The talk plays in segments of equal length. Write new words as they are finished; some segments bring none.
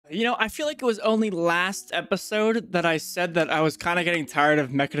You know, I feel like it was only last episode that I said that I was kind of getting tired of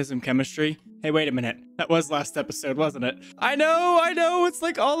mechanism chemistry. Hey, wait a minute. That was last episode, wasn't it? I know. It's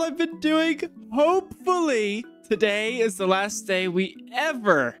like all I've been doing. Hopefully, today is the last day we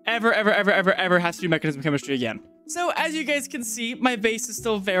ever have to do mechanism chemistry again. So as you guys can see, my base is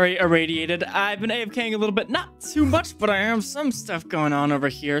still very irradiated. I've been AFKing a little bit, not too much, but I have some stuff going on over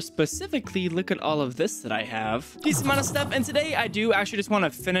here. Specifically, look at all of this that I have. Decent amount of stuff, and today I do actually just want to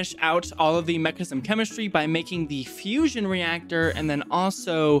finish out all of the mechanism chemistry by making the fusion reactor and then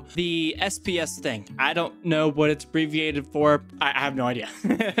also the SPS thing. I don't know what it's abbreviated for. I have no idea,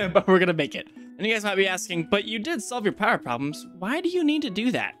 but we're gonna make it. And you guys might be asking, but you did solve your power problems. Why do you need to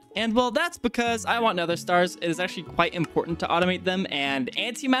do that? And well, that's because I want nether stars. It is actually quite important to automate them, and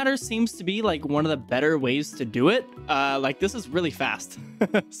antimatter seems to be like one of the better ways to do it. Like this is really fast.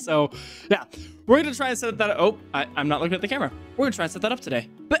 So yeah, we're gonna try and set that up. Oh, I'm not looking at the camera. We're gonna try and set that up today.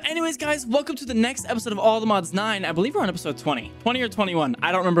 But anyways, guys, welcome to the next episode of All the Mods 9. I believe we're on episode 20 or 21.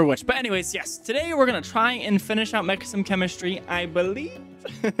 I don't remember which. But anyways, yes, today we're gonna try and finish out mechanism chemistry. I believe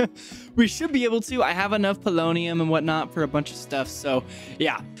we should be able to. I have enough polonium and whatnot for a bunch of stuff. So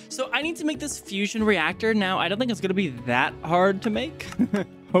yeah. So I need to make this fusion reactor. Now, I don't think it's going to be that hard to make.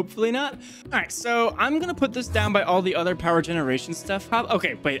 Hopefully not. All right, so I'm going to put this down by all the other power generation stuff.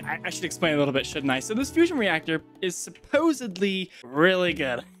 Okay, wait, I should explain a little bit, shouldn't I? So this fusion reactor is supposedly really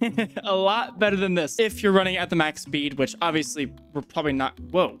good. A lot better than this if you're running at the max speed, which obviously we're probably not.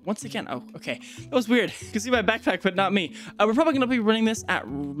 Whoa, once again. Oh, okay. That was weird. You can see my backpack, but not me. We're probably going to be running this at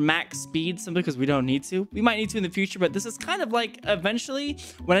max speed simply because we don't need to. We might need to in the future, but this is kind of like eventually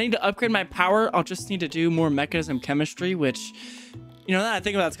when I need to upgrade my power, I'll just need to do more mechanism chemistry, which... You know, that I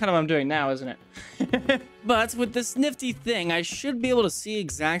think about, that's kind of what I'm doing now, isn't it? But with this nifty thing, I should be able to see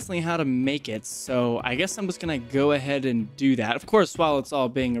exactly how to make it. So I guess I'm just going to go ahead and do that. Of course, while it's all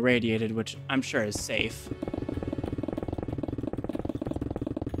being irradiated, which I'm sure is safe.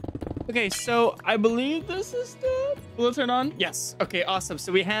 Okay, so I believe this is the... Will it turn on? Yes. Okay, awesome.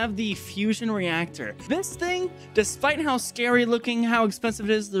 So we have the fusion reactor. This thing, despite how scary looking, how expensive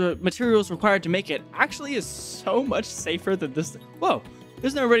it is, the materials required to make it actually is so much safer than this. Whoa,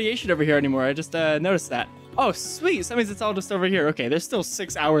 there's no radiation over here anymore. I just noticed that. Oh, sweet. So that means it's all just over here. Okay, there's still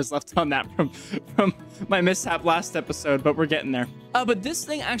 6 hours left on that from my mishap last episode, but we're getting there. But this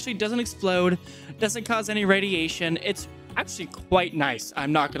thing actually doesn't explode, doesn't cause any radiation. It's actually quite nice.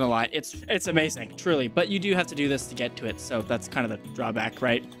 I'm not gonna lie, it's amazing, truly, but you do have to do this to get to it, so that's kind of the drawback,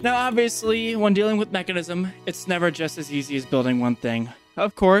 right? Now obviously when dealing with mechanism, it's never just as easy as building one thing.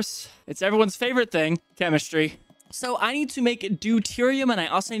 Of course, it's everyone's favorite thing, chemistry. So I need to make deuterium, and I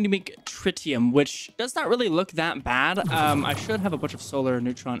also need to make tritium, which does not really look that bad. I should have a bunch of solar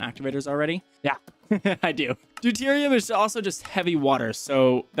neutron activators already. Yeah, I do. Deuterium is also just heavy water,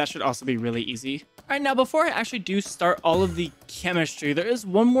 so that should also be really easy. All right, now before I actually do start all of the chemistry, there is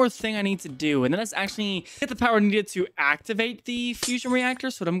one more thing I need to do, and that is actually get the power needed to activate the fusion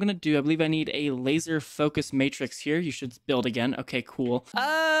reactor. So what I'm gonna do, I believe I need a laser focus matrix here. You should build again. Okay, cool.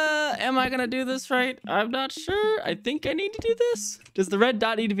 Am I gonna do this right? I'm not sure. I think I need to do this. Does the red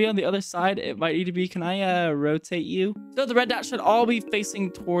dot need to be on the other side? It might need to be. Can I rotate you? So the red dot should all be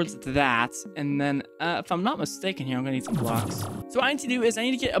facing towards that, and then if I'm not mistaken here, I'm gonna need some blocks. So what I need to do is I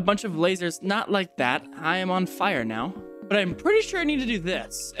need to get a bunch of lasers, not like that. I am on fire now, but I'm pretty sure I need to do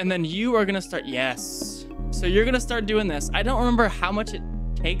this, and then you are gonna start. Yes, so you're gonna start doing this. I don't remember how much it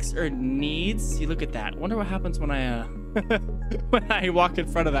takes or needs. See, look at that. Wonder what happens when I when I walk in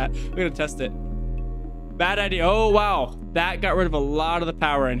front of that. We're gonna test it. Bad idea. Oh wow, that got rid of a lot of the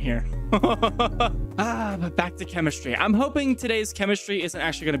power in here. But back to chemistry. I'm hoping today's chemistry isn't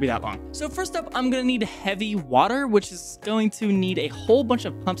actually going to be that long. So first up, I'm going to need heavy water, which is going to need a whole bunch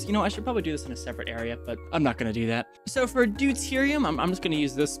of pumps. You know, I should probably do this in a separate area, but I'm not going to do that. So for deuterium, I'm just going to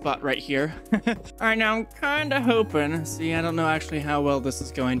use this spot right here. All right, now I'm kind of hoping. See, I don't know actually how well this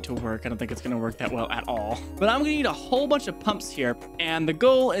is going to work. I don't think it's going to work that well at all. But I'm going to need a whole bunch of pumps here. And the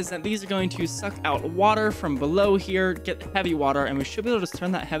goal is that these are going to suck out water from below here, get heavy water, and we should be able to just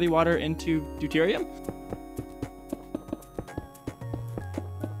turn that heavy water into deuterium.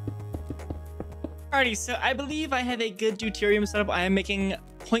 Alrighty, so I believe I have a good deuterium setup. I am making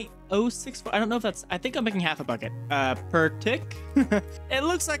 0.064. I don't know if that's, I think I'm making half a bucket per tick. It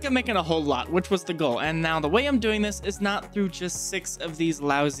looks like I'm making a whole lot, which was the goal. And now the way I'm doing this is not through just 6 of these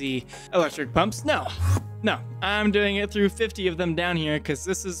lousy electric pumps. No, I'm doing it through 50 of them down here, because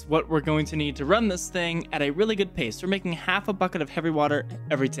this is what we're going to need to run this thing at a really good pace. We're making half a bucket of heavy water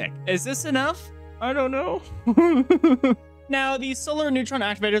every tick. Is this enough? I don't know. Now, these solar neutron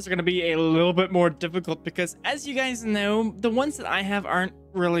activators are going to be a little bit more difficult because, as you guys know, the ones that I have aren't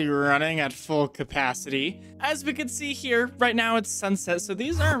really running at full capacity. As we can see here, right now it's sunset, so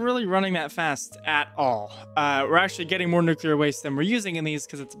these aren't really running that fast at all. We're actually getting more nuclear waste than we're using in these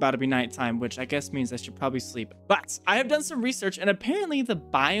because it's about to be nighttime, which I guess means I should probably sleep. But I have done some research, and apparently the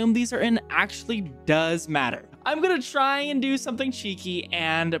biome these are in actually does matter. I'm gonna try and do something cheeky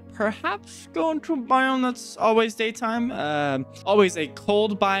and perhaps go into a biome that's always daytime. Always a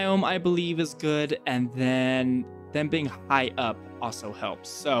cold biome, I believe, is good, and then being high up also helps.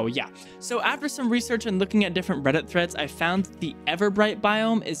 So yeah. So after some research and looking at different Reddit threads, I found the Everbright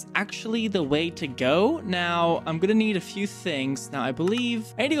biome is actually the way to go. Now, I'm gonna need a few things. Now, I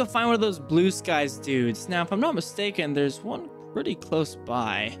believe I need to go find one of those blue skies dudes. Now, if I'm not mistaken, there's one pretty close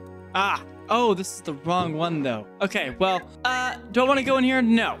by. Oh, this is the wrong one though. Okay, well, do I want to go in here?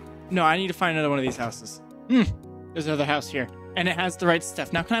 No, I need to find another one of these houses. There's another house here. And it has the right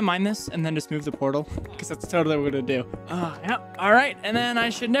stuff. Now, can I mine this and then just move the portal? Because that's totally what we're gonna do. Yep. All right. And then I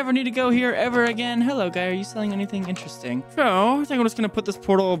should never need to go here ever again. Hello, guy. Are you selling anything interesting? So I think I'm just gonna put this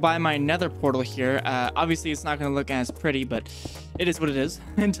portal by my nether portal here. Obviously, it's not gonna look as pretty, but it is what it is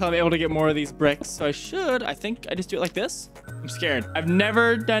until I'm able to get more of these bricks. So I think I just do it like this. I'm scared. I've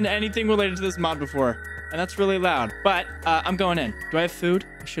never done anything related to this mod before. And that's really loud, but I'm going in. Do I have food?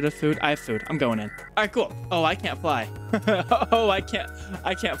 I should have food. I have food. I'm going in. All right, cool. Oh, I can't fly. Oh, I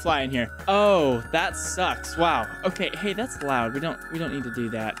can't fly in here. Oh, that sucks. Wow. Okay. Hey, that's loud. We don't need to do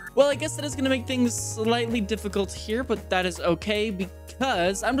that. Well, I guess that is going to make things slightly difficult here, but that is okay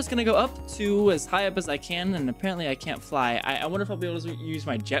because I'm just going to go up to as high up as I can, and apparently I can't fly. I wonder if I'll be able to use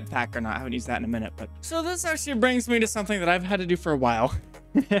my jetpack or not. I haven't used that in a minute, but so this actually brings me to something that I've had to do for a while.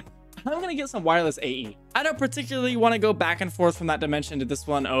 I'm gonna get some wireless AE. I don't particularly want to go back and forth from that dimension to this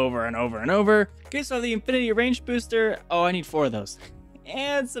one over and over and over. Okay, so the infinity range booster. Oh, I need 4 of those.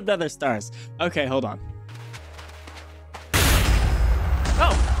 And some nether stars. Okay, hold on.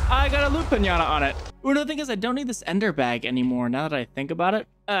 Oh, I got a loot pinata on it. Ooh, the thing is, I don't need this ender bag anymore now that I think about it.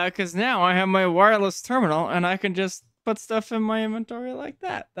 Because now I have my wireless terminal and I can just put stuff in my inventory like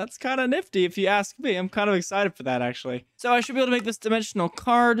that. That's kind of nifty if you ask me. I'm kind of excited for that actually. So I should be able to make this dimensional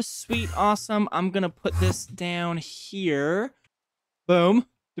card. Sweet, awesome. I'm gonna put this down here. Boom.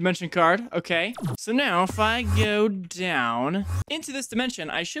 Dimension card. Okay. So now if I go down into this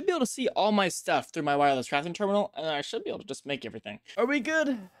dimension, I should be able to see all my stuff through my wireless crafting terminal, and I should be able to just make everything. Are we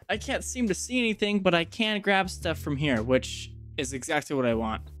good? I can't seem to see anything, but I can grab stuff from here, which is exactly what I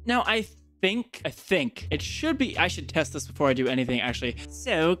want. Now I think it should be, I should test this before I do anything actually.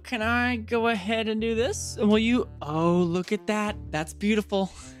 So can I go ahead and do this? Will you? Oh, look at that. That's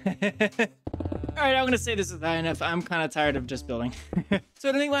beautiful. All right, I'm gonna say this is high enough. I'm kind of tired of just building.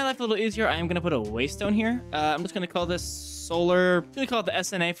 So to make my life a little easier, I am gonna put a waystone here. I'm just gonna call this I'm gonna call it the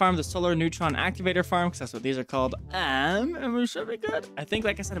SNA farm, the solar neutron activator farm, because that's what these are called. And we should be good. I think,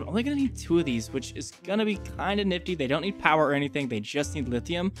 like I said, I'm only gonna need 2 of these, which is gonna be kind of nifty. They don't need power or anything. They just need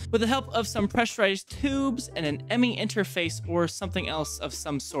lithium. With the help of some pressurized tubes and an ME interface or something else of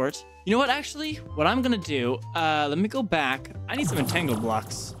some sort. You know what, actually? What I'm gonna do, let me go back. I need some entangled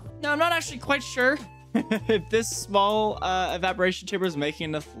blocks. Now, I'm not actually quite sure if this small evaporation chamber is making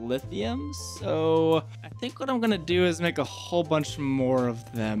enough lithium. So I think what I'm going to do is make a whole bunch more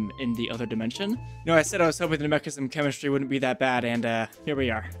of them in the other dimension. You know, I said I was hoping the mechanism chemistry wouldn't be that bad, and here we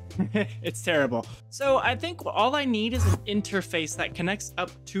are. It's terrible. So I think all I need is an interface that connects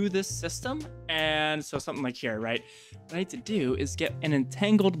up to this system. And so something like here, right? What I need to do is get an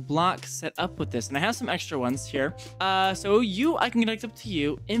entangled block set up with this. And I have some extra ones here. So I can connect up to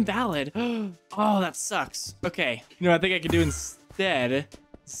you. Invalid. Oh, that sucks. Okay. You know, I think I could do instead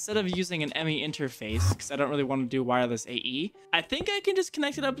of using an ME interface, because I don't really want to do wireless AE, I think I can just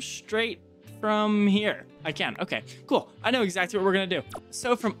connect it up straight from here. I can. Okay, cool. I know exactly what we're going to do.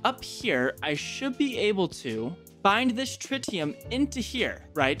 So from up here, I should be able to bind this tritium into here,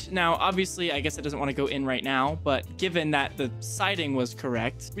 right? Now, obviously, I guess it doesn't want to go in right now, but given that the siding was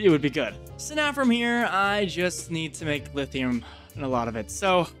correct, it would be good. So now from here, I just need to make lithium and a lot of it.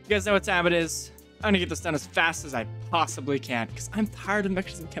 So you guys know what time it is. I'm gonna get this done as fast as I possibly can because I'm tired of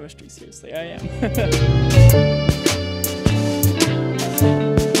mechanism chemistry. Seriously, I am.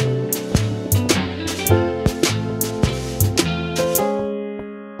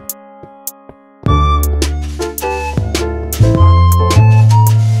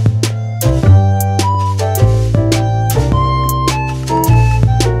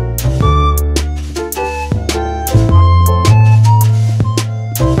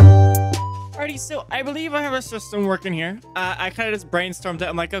 Alrighty, so I believe I have a system working here. I kind of just brainstormed it.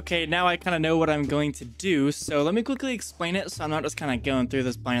 I'm like, okay, now I kind of know what I'm going to do. So let me quickly explain it so I'm not just kind of going through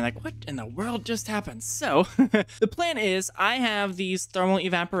this blind like, what in the world just happened? So the plan is I have these thermal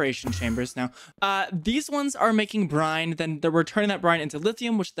evaporation chambers. Now, these ones are making brine. Then we're turning that brine into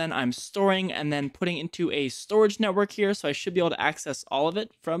lithium, which then I'm storing and then putting into a storage network here. So I should be able to access all of it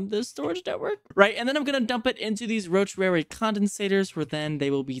from this storage network, right? And then I'm going to dump it into these Roche-Rare condensators where then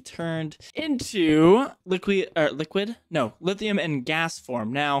they will be turned into lithium and gas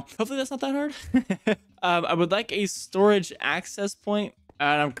form. Now, hopefully that's not that hard. I would like a storage access point,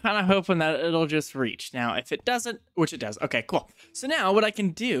 and I'm kind of hoping that it'll just reach. Now, if it doesn't, which it does, okay, cool. So now what I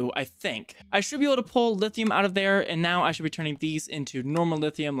can do, I think, I should be able to pull lithium out of there, and now I should be turning these into normal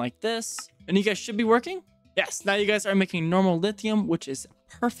lithium like this. And you guys should be working? Yes, now you guys are making normal lithium, which is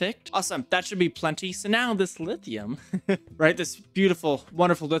perfect. Awesome, that should be plenty. So now this lithium, right, this beautiful,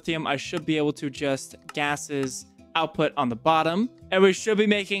 wonderful lithium, I should be able to just gases output on the bottom, and we should be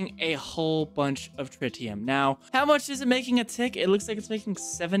making a whole bunch of tritium. Now, how much is it making a tick? It looks like it's making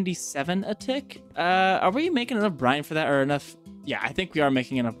 77 a tick. Are we making enough brine for that, or enough? Yeah, I think we are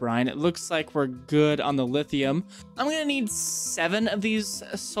making enough brine. It looks like we're good on the lithium. I'm gonna need 7 of these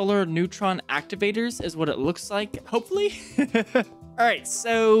solar neutron activators is what it looks like, hopefully. All right,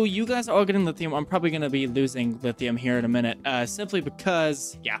 so you guys are all getting lithium. I'm probably going to be losing lithium here in a minute, simply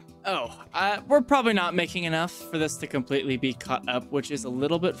because, yeah. We're probably not making enough for this to completely be caught up, which is a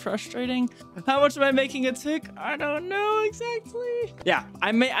little bit frustrating. How much am I making a tick? I don't know exactly. Yeah,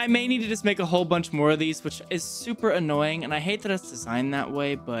 I may need to just make a whole bunch more of these, which is super annoying, and I hate that it's designed that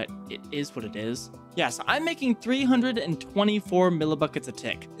way, but it is what it is. Yeah, so I'm making 324 millibuckets a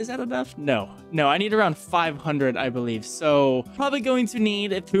tick. Is that enough? No, I need around 500, I believe. So probably going to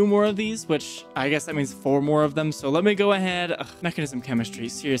need 2 more of these, which I guess that means 4 more of them. So let me go ahead. Ugh, mechanism chemistry,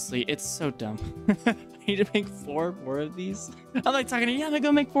 seriously, it's so dumb. I need to make 4 more of these. I'm like talking to you, yeah, I'm gonna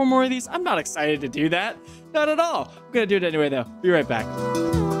go make 4 more of these. I'm not excited to do that. Not at all. I'm gonna do it anyway though. Be right back.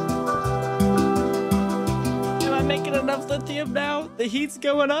 Am I making enough lithium now? The heat's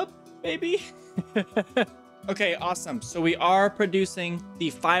going up, maybe? Okay, awesome. So we are producing the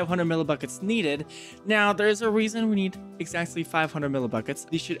 500 millibuckets needed. Now, there's a reason we need exactly 500 millibuckets.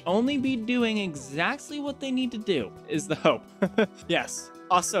 These should only be doing exactly what they need to do, is the hope. Yes.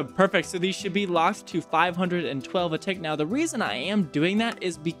 Awesome. Perfect. So these should be locked to 512 a tick. Now, the reason I am doing that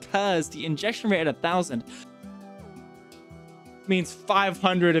is because the injection rate at 1,000 means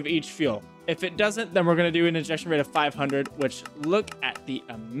 500 of each fuel. If it doesn't, then we're going to do an injection rate of 500, which look at the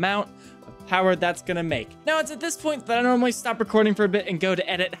amount of power that's going to make. Now, it's at this point that I normally stop recording for a bit and go to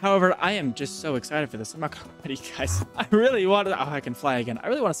edit. However, I am just so excited for this. I'm not going to lie to you guys. I really want to... Oh, I can fly again. I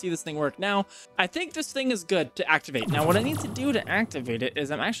really want to see this thing work. Now, I think this thing is good to activate. Now, what I need to do to activate it is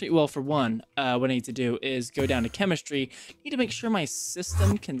I'm actually... Well, for one, what I need to do is go down to chemistry. I need to make sure my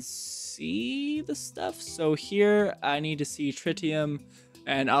system can see the stuff. So here, I need to see tritium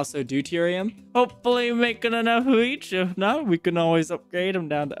and also deuterium. Hopefully making enough of each. If not, we can always upgrade them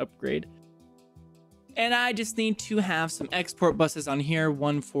down to upgrade. And I just need to have some export buses on here,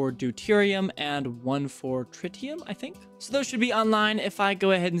 1 for deuterium and 1 for tritium, I think. So those should be online. If I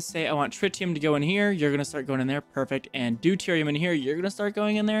go ahead and say I want tritium to go in here, you're going to start going in there. Perfect. And deuterium in here, you're going to start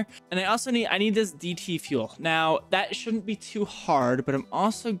going in there. And I need this DT fuel. Now, that shouldn't be too hard, but I'm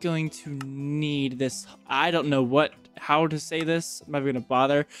also going to need this. I don't know how to say this. I'm not going to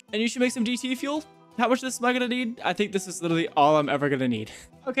bother. And you should make some DT fuel. How much of this am I going to need? I think this is literally all I'm ever going to need.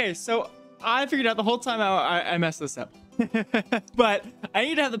 Okay, so I figured out the whole time I messed this up. But I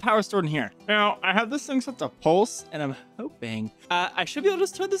need to have the power stored in here. Now, I have this thing set to pulse, and I'm hoping I should be able to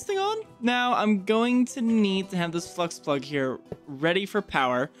just turn this thing on. Now, I'm going to need to have this flux plug here ready for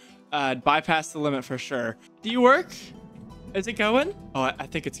power. Bypass the limit for sure. Do you work? Is it going? Oh, I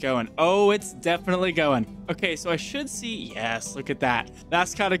think it's going. Oh, it's definitely going. Okay, so I should see... Yes, look at that.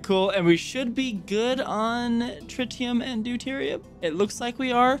 That's kind of cool. And we should be good on tritium and deuterium. It looks like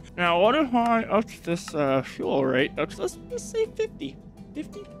we are. Now, what if I up this fuel rate? Let's say 50.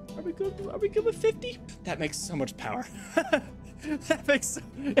 50? Are we good with 50? That makes so much power. That makes...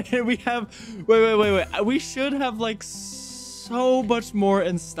 And we have... Wait. We should have, like, so much more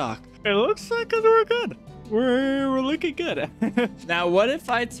in stock. It looks like we're good. We're looking good. Now, what if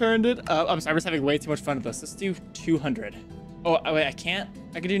I turned it up? I'm sorry, I'm just having way too much fun with this. Let's do 200. Oh, wait, I can't?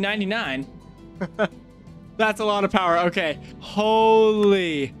 I can do 99. That's a lot of power. Okay.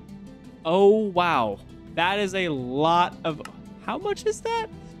 Holy. Oh, wow. That is a lot of... How much is that?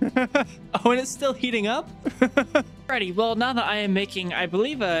 Oh, and it's still heating up? Alrighty, well, now that I am making... I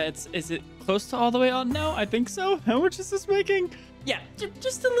believe is it close to all the way on now? I think so. How much is this making? Yeah,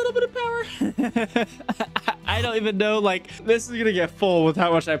 just a little bit of power. I don't even know, like, this is gonna get full with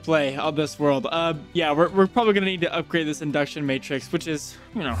how much I play on this world. Yeah, we're probably gonna need to upgrade this induction matrix, which is,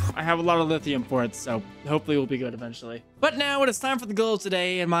 you know, I have a lot of lithium for it, so hopefully we'll be good eventually. But now when it's time for the goal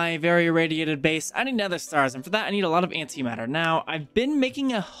today in my very irradiated base, I need nether stars, and for that I need a lot of antimatter. Now, I've been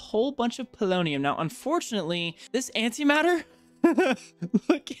making a whole bunch of polonium. Now, unfortunately, this antimatter,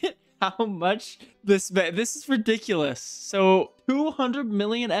 look at how much this is ridiculous. So 200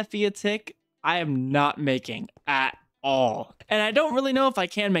 million FE a tick, I am not making at all. And I don't really know if I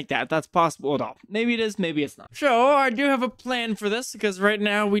can make that, if that's possible at all. Maybe it is, maybe it's not. So I do have a plan for this, because right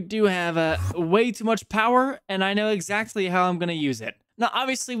now we do have way too much power, and I know exactly how I'm gonna use it. Now,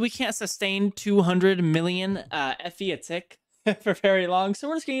 obviously we can't sustain 200 million FE a tick for very long, so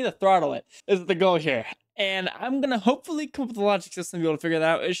we're just gonna need to throttle it, is the goal here. And I'm gonna hopefully come up with a logic system to be able to figure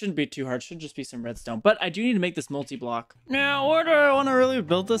that out. It shouldn't be too hard, it should just be some redstone. But I do need to make this multi-block. Now, where do I want to really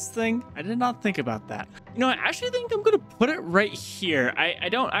build this thing? I did not think about that. You know, I actually think I'm gonna put it right here. I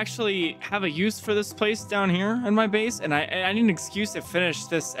don't actually have a use for this place down here in my base, and I need an excuse to finish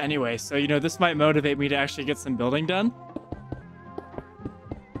this anyway. So, you know, this might motivate me to actually get some building done.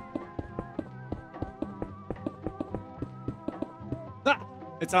 Ah,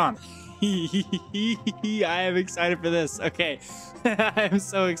 it's on. I am excited for this. Okay. I am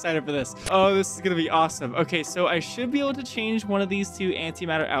so excited for this. Oh, this is gonna be awesome. Okay, so I should be able to change one of these to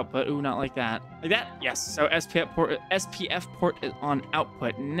antimatter output. Ooh, not like that. Like that? Yes. So SPF port is on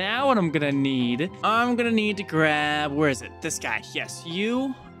output. Now what I'm gonna need to grab, where is it? This guy. Yes,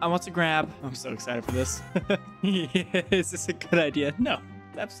 you. I want to grab. I'm so excited for this. Is this a good idea? No.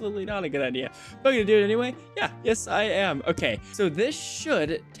 Absolutely not a good idea. But I'm gonna do it anyway. Yeah, yes I am. Okay, so this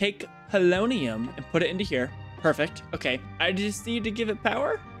should take polonium and put it into here. Perfect. Okay, I just need to give it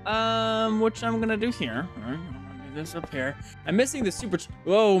power, which I'm gonna do here. All right, I'm gonna do this up here. I'm missing the super.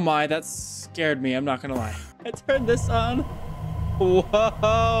 Oh my, that scared me. I'm not gonna lie. I turned this on.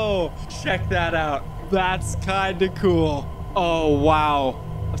 Whoa, check that out. That's kind of cool. Oh wow,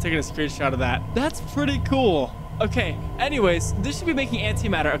 I'm taking a screenshot of that. That's pretty cool. Okay, anyways, this should be making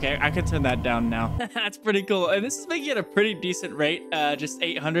antimatter. Okay, I can turn that down now. That's pretty cool. And this is making it a pretty decent rate, just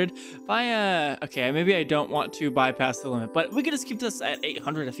 800. If I, okay, maybe I don't want to bypass the limit, but we could just keep this at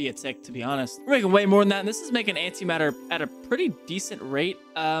 800 if a tick, to be honest. We're making way more than that, and this is making antimatter at a pretty decent rate.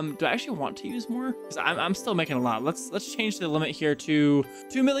 Do I actually want to use more? Because I'm still making a lot. Let's change the limit here to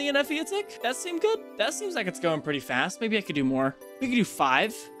 2 million FE a tick. That seems good. That seems like it's going pretty fast. Maybe I could do more. We could do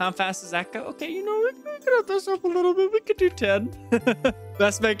 5. How fast does that go? Okay, you know, we could up this up a little bit. We could do 10.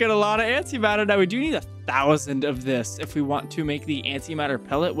 That's making a lot of antimatter. Now, we do need 1,000 of this if we want to make the antimatter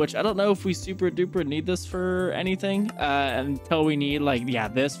pellet, which I don't know if we super duper need this for anything until we need, like, yeah,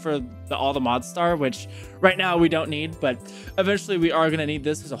 this for all the mod star, which right now we don't need, but eventually we are going to need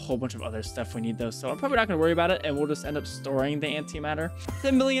this. There's a whole bunch of other stuff we need, though, so I'm probably not going to worry about it, and we'll just end up storing the antimatter.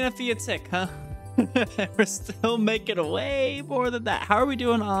 10 million FE a tick, huh? We're still making way more than that. How are we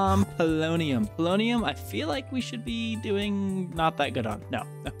doing on polonium? Polonium, I feel like we should be doing not that good on. No,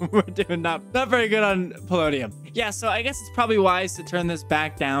 we're doing not very good on polonium. Yeah, so I guess it's probably wise to turn this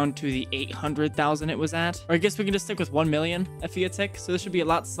back down to the 800,000 it was at. Or I guess we can just stick with 1 million FE a tick. So this should be a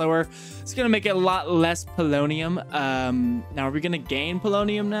lot slower. It's going to make it a lot less polonium. Now, are we going to gain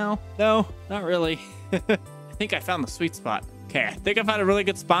polonium now? No, not really. I think I found the sweet spot. Okay, I think I found a really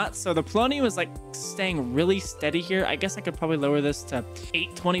good spot. So the polonium is like staying really steady here. I guess I could probably lower this to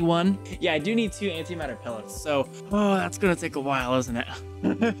 821. Yeah, I do need 2 antimatter pellets. So, oh, that's going to take a while, isn't it?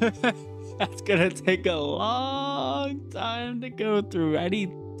 That's going to take a long time to go through. I need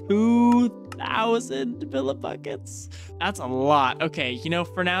 2,000 millibuckets. That's a lot. Okay, you know,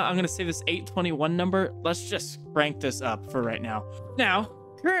 for now, I'm going to say this 821 number. Let's just crank this up for right now. Now,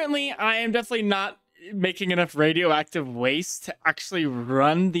 currently, I am definitely not making enough radioactive waste to actually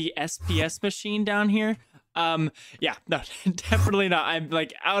run the SPS machine down here. Yeah, no, definitely not. I'm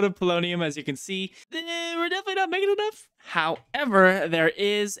like out of polonium, as you can see. We're definitely not making enough. However, there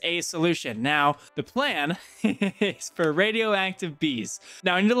is a solution. Now, the plan is for radioactive bees.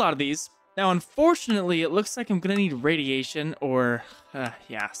 Now, I need a lot of these. Now, unfortunately, it looks like I'm gonna need radiation or,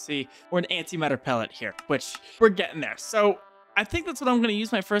 yeah, see, or an antimatter pellet here, which we're getting there. So I think that's what I'm going to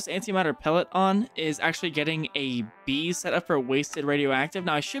use my first antimatter pellet on, is actually getting a bee set up for wasted radioactive.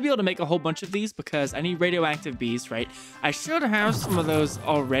 Now, I should be able to make a whole bunch of these because I need radioactive bees, right? I should have some of those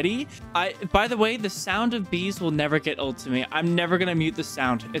already. By the way, the sound of bees will never get old to me. I'm never going to mute the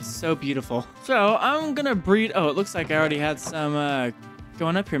sound. It's so beautiful. So I'm going to breed. Oh, it looks like I already had some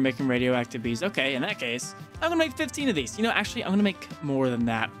going up here making radioactive bees. Okay, in that case, I'm gonna make 15 of these. You know, actually, I'm gonna make more than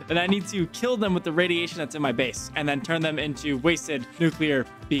that. And I need to kill them with the radiation that's in my base and then turn them into wasted nuclear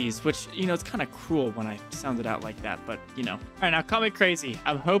bees, which, you know, it's kind of cruel when I sound it out like that, but, you know. All right, now call me crazy.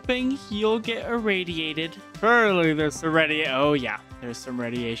 I'm hoping you'll get irradiated. Surely there's some radiation. Oh, yeah, there's some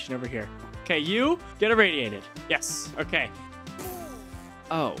radiation over here. Okay, you get irradiated. Yes, okay.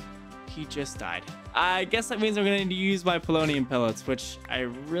 Oh, he just died. I guess that means I'm going to need to use my polonium pellets, which I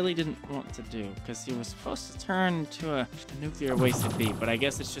really didn't want to do because he was supposed to turn to a nuclear wasted bee, but I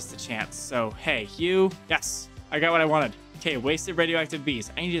guess it's just a chance. So, hey, you. Yes, I got what I wanted. Okay, wasted radioactive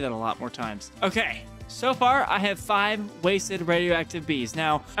bees. I need to do that a lot more times. Okay. So far, I have 5 wasted radioactive bees.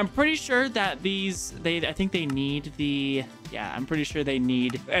 Now, I'm pretty sure that these, I think they need the, yeah, I'm pretty sure they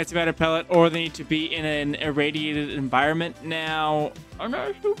need antimatter pellet or they need to be in an irradiated environment. Now, I'm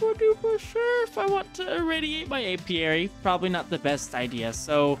not super duper sure if I want to irradiate my apiary. Probably not the best idea.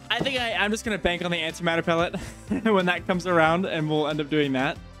 So I think I'm just going to bank on the antimatter pellet when that comes around and we'll end up doing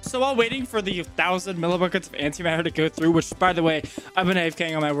that. So while waiting for the 1,000 millibuckets of antimatter to go through, which, by the way, I've been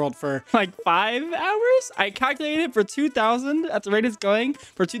AFKing on my world for like 5 hours. I calculated for 2,000 at the rate it's going.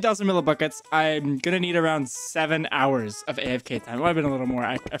 For 2,000 millibuckets, I'm going to need around 7 hours of AFK time. It might have been a little more.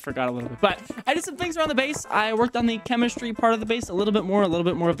 I forgot a little bit. But I did some things around the base. I worked on the chemistry part of the base a little bit more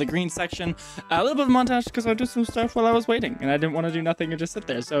of the green section. A little bit of montage because I did some stuff while I was waiting. And I didn't want to do nothing and just sit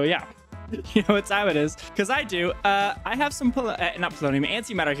there. So, yeah. You know what time it is, because I do. I have some not polonium,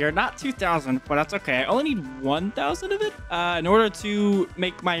 antimatter here, not 2,000, but that's okay. I only need 1,000 of it in order to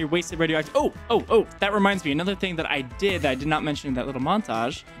make my wasted radioactive. Oh, that reminds me, another thing that I did that I did not mention in that little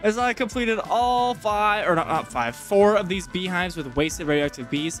montage is I completed all 4 of these beehives with wasted radioactive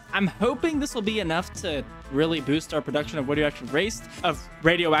bees. I'm hoping this will be enough to really boost our production of radioactive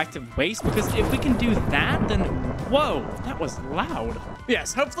waste, because if we can do that, then whoa, that was loud.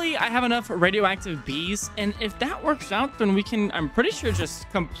 Yes, hopefully I have enough radioactive bees, and if that works out, then we can, I'm pretty sure, just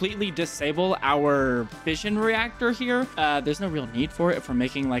completely disable our fission reactor here. There's no real need for it if we're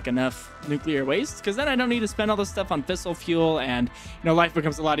making like enough nuclear waste, because then I don't need to spend all this stuff on fissile fuel, and you know, life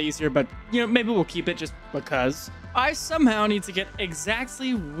becomes a lot easier. But you know, maybe we'll keep it just because. I somehow need to get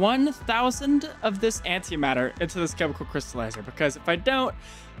exactly 1,000 of this antimatter into this chemical crystallizer, because if I don't,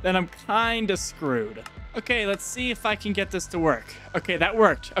 then I'm kind of screwed. Okay, let's see if I can get this to work. Okay, that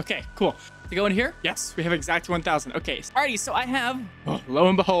worked. Okay, cool. To go in here? Yes, we have exactly 1,000. Okay, alrighty, so I have, lo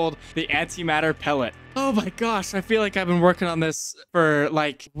and behold, the antimatter pellet. Oh my gosh, I feel like I've been working on this for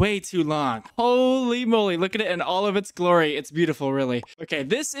like way too long. Holy moly, look at it in all of its glory. It's beautiful, really. Okay,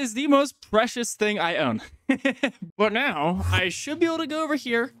 this is the most precious thing I own. But now, I should be able to go over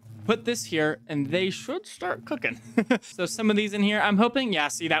here, put this here, and they should start cooking. So some of these in here, I'm hoping, yeah,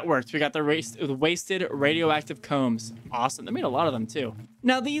 see, that worked. We got the wasted radioactive combs. Awesome. They made a lot of them too.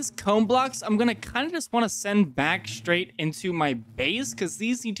 Now these comb blocks, I'm gonna kind of just want to send back straight into my base, because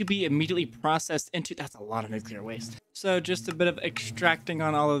these need to be immediately processed into, that's a lot of nuclear waste. So just a bit of extracting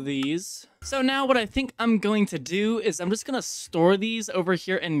on all of these. So now what I think I'm going to do is I'm just going to store these over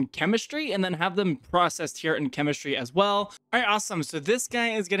here in chemistry and then have them processed here in chemistry as well. All right, awesome. So this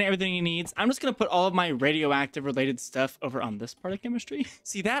guy is getting everything he needs. I'm just going to put all of my radioactive related stuff over on this part of chemistry.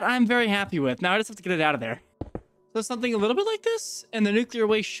 See, that I'm very happy with. Now I just have to get it out of there. So something a little bit like this, and the nuclear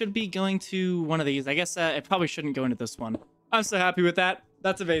waste should be going to one of these. I guess it probably shouldn't go into this one. I'm so happy with that.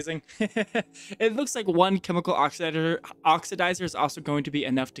 That's amazing. It looks like one chemical oxidizer is also going to be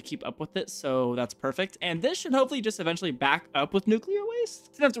enough to keep up with it, so that's perfect. And this should hopefully just eventually back up with nuclear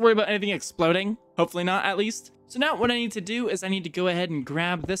waste. Don't have to worry about anything exploding. Hopefully not, at least. So now what I need to do is I need to go ahead and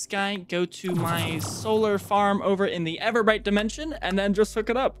grab this guy, go to my solar farm over in the Everbright dimension, and then just hook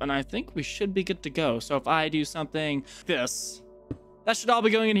it up. And I think we should be good to go. So if I do something this, that should all be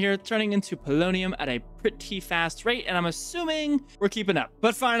going in here, turning into polonium at a pretty fast rate, and I'm assuming we're keeping up.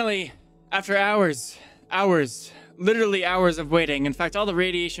 But finally, after hours, literally hours of waiting. In fact, all the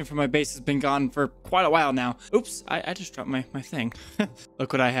radiation from my base has been gone for quite a while now. Oops, I just dropped my thing.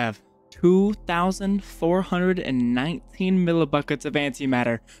 Look what I have. 2,419 millibuckets of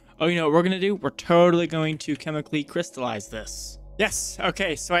antimatter. Oh, you know what we're gonna do? We're totally going to chemically crystallize this. Yes,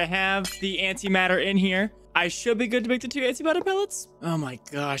 okay, so I have the antimatter in here. I should be good to make the 2 antimatter pellets. Oh my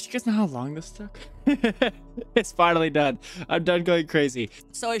gosh, you guys know how long this took? It's finally done. I'm done going crazy.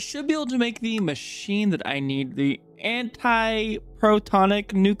 So I should be able to make the machine that I need, the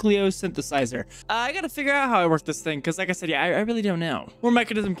anti-protonic nucleosynthesizer. I gotta figure out how I work this thing, because like I said, yeah, I really don't know. More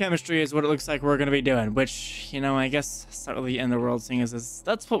mechanism chemistry is what it looks like we're gonna be doing, which, you know, I guess it's not really the end of the world, seeing as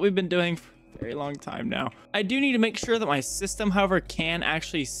that's what we've been doing very long time now. I do need to make sure that my system, however, can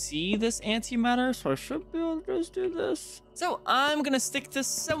actually see this antimatter, so I should be able to just do this. So I'm gonna stick this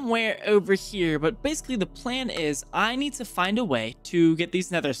somewhere over here, but basically the plan is I need to find a way to get these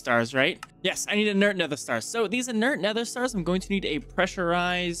nether stars, right? Yes, I need inert nether stars. So these inert nether stars, I'm going to need a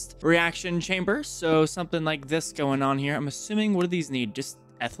pressurized reaction chamber. So something like this going on here. I'm assuming, what do these need? Just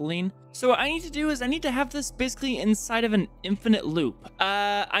ethylene. So what I need to do is I need to have this basically inside of an infinite loop.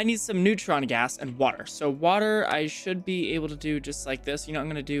 I need some neutron gas and water. So water I should be able to do just like this. You know what I'm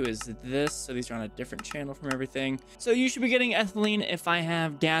gonna do is this. So these are on a different channel from everything. So you should be getting ethylene if I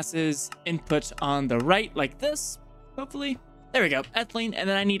have gases input on the right like this, hopefully. There we go, ethylene. And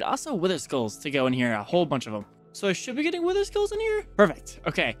then I need also wither skulls to go in here, a whole bunch of them. So I should be getting wither skulls in here. Perfect.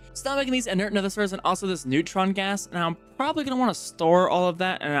 Okay. So now I'm making these inert nether stars and also this neutron gas. And I'm probably going to want to store all of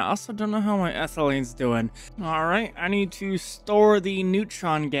that. And I also don't know how my ethylene's doing. All right. I need to store the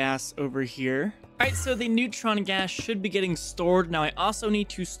neutron gas over here. All right, so the neutron gas should be getting stored. Now I also need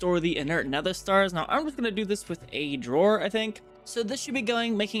to store the inert nether stars. Now I'm just going to do this with a drawer, I think. So this should be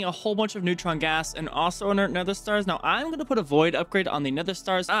going, making a whole bunch of neutron gas and also inert nether stars. Now I'm going to put a void upgrade on the nether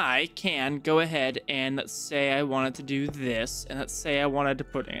stars. I can go ahead and let's say I wanted to do this. And let's say I wanted to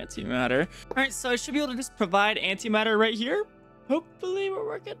put antimatter. All right, so I should be able to just provide antimatter right here. Hopefully we're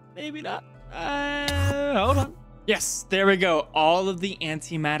working. Maybe not. Hold on. Yes, there we go. All of the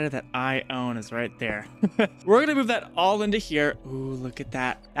antimatter that I own is right there. We're going to move that all into here. Ooh, look at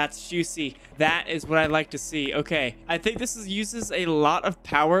that. That's juicy. That is what I like to see. Okay, I think this uses a lot of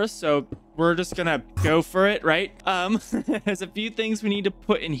power, so we're just going to go for it, right? There's a few things we need to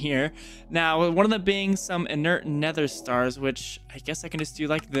put in here. Now, one of them being some inert nether stars, which I guess I can just do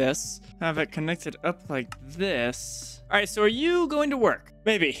like this. Have it connected up like this. All right, so are you going to work?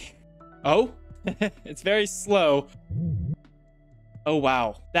 Maybe. Oh? It's very slow. Oh,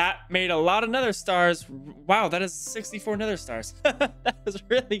 wow. That made a lot of nether stars. Wow, that is 64 nether stars. That was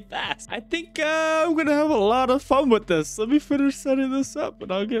really fast. I think I'm going to have a lot of fun with this. Let me finish setting this up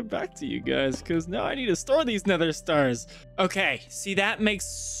and I'll get back to you guys because now I need to store these nether stars. Okay, see, that makes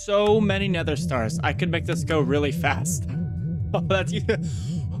so many nether stars. I could make this go really fast. Oh, that's...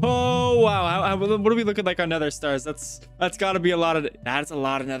 Oh, wow. What are we looking like on nether stars? That's got to be a lot of... That's a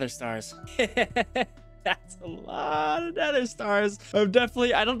lot of nether stars. That's a lot of nether stars. I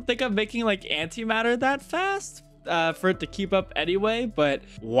don't think I'm making like antimatter that fast for it to keep up anyway, but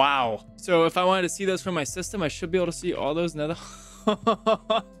wow. So if I wanted to see those from my system, I should be able to see all those nether...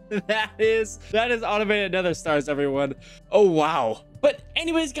 That is automated nether stars, everyone. Oh, wow. But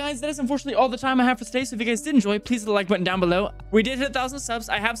anyways, guys, that is unfortunately all the time I have for today. So if you guys did enjoy, please hit the like button down below. We did hit 1,000 subs.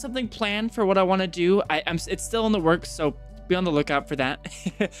 I have something planned for what I want to do. It's still in the works, so be on the lookout for that.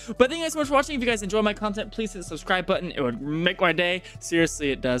 But thank you guys so much for watching. If you guys enjoy my content, please hit the subscribe button. It would make my day.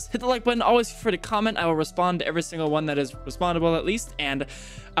 Seriously, it does. Hit the like button. Always feel free to comment. I will respond to every single one that is respondable at least. And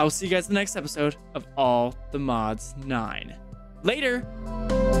I will see you guys in the next episode of All the Mods 9. Later.